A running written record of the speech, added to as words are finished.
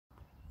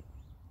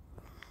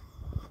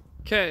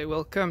Okay,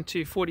 welcome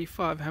to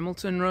 45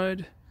 Hamilton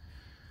Road.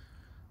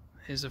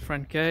 Here's the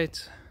front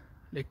gate,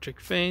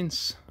 electric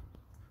fence.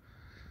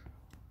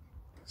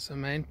 It's the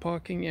main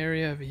parking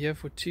area over here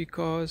for 2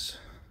 cars.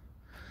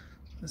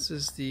 This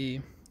is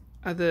the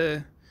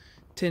other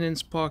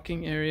tenant's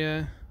parking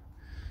area.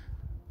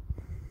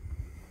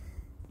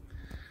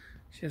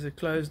 She has a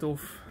closed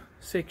off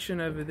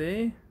section over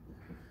there.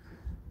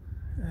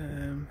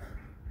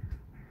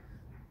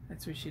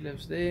 That's where she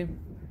lives there.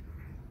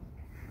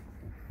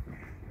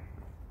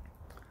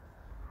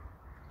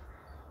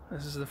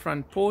 This is the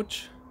front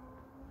porch,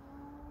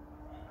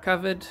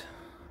 covered,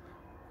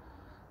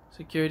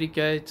 security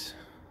gate.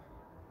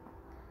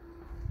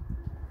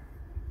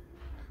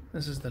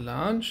 This is the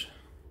lounge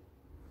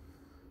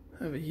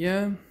over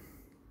here.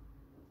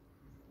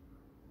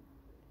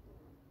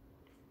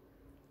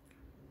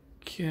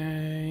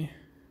 Okay,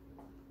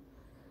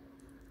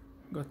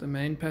 got the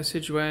main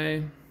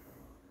passageway,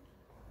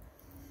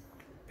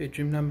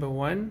 bedroom number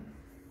 1.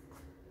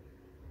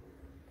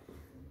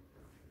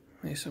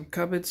 There's some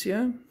cupboards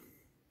here.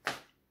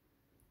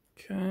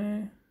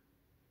 Okay,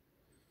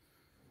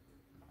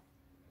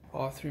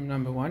 bathroom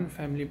number 1,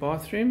 family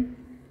bathroom.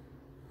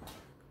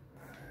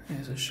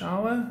 There's a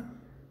shower,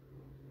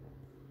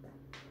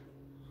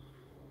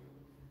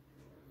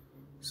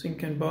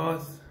 sink and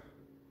bath.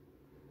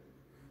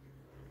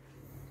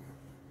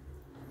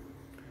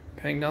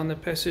 Going down the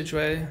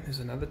passageway, there's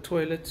another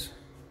toilet,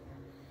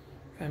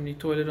 family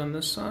toilet on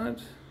this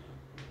side.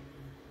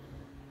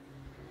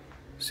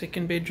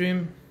 Second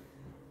bedroom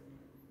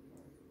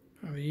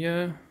over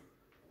here.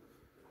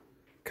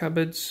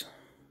 Cupboards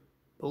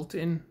built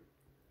in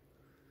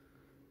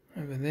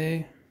over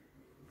there.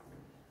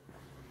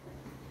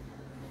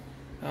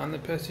 Down the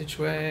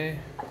passageway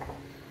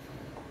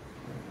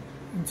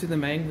into the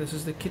main. This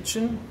is the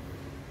kitchen.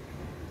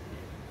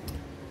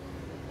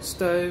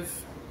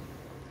 Stove.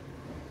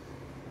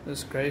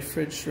 This grey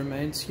fridge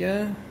remains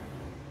here.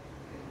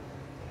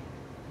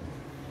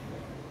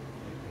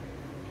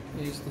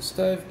 Here's the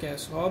stove,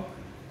 gas hob,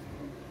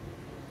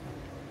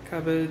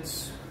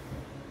 cupboards,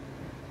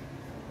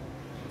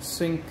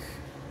 sink.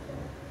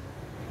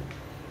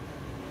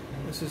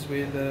 This is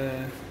where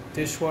the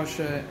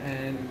dishwasher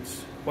and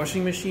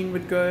washing machine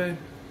would go.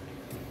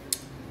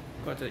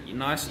 Got a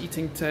nice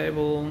eating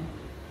table.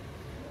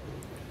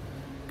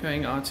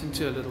 Going out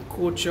into a little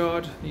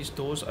courtyard. These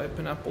doors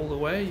open up all the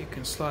way. You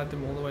can slide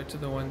them all the way to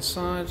the one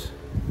side.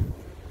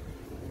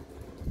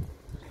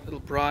 Little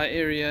bra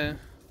area.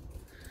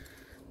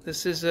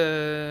 This is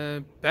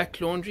a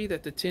back laundry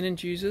that the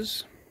tenant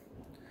uses.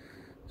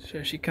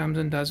 So she comes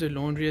and does her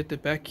laundry at the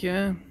back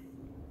here.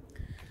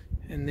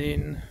 And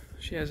then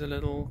she has a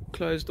little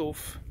closed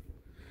off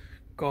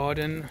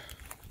garden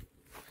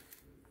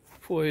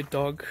for her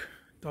dog.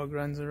 Dog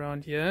runs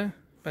around here,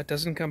 but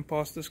doesn't come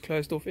past this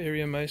closed off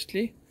area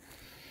mostly.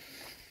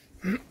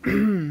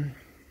 A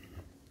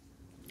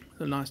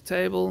nice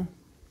table,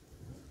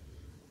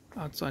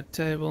 outside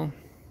table,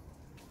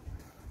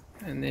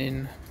 and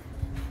then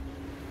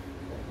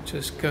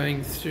just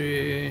going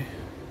through.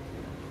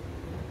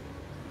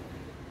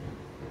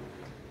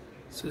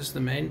 This is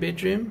the main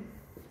bedroom.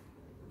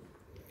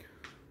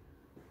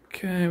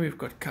 Okay, we've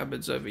got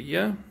cupboards over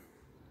here.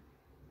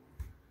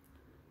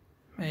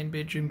 Main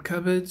bedroom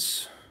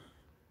cupboards.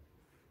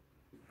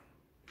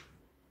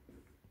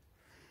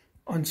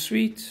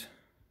 Ensuite.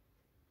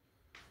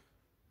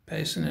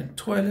 Basin and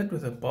toilet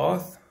with a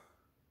bath.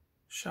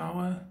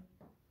 Shower.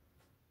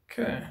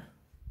 Okay.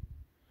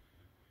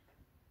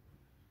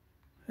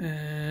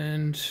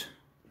 And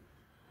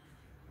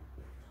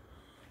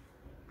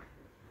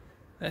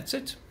that's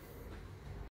it.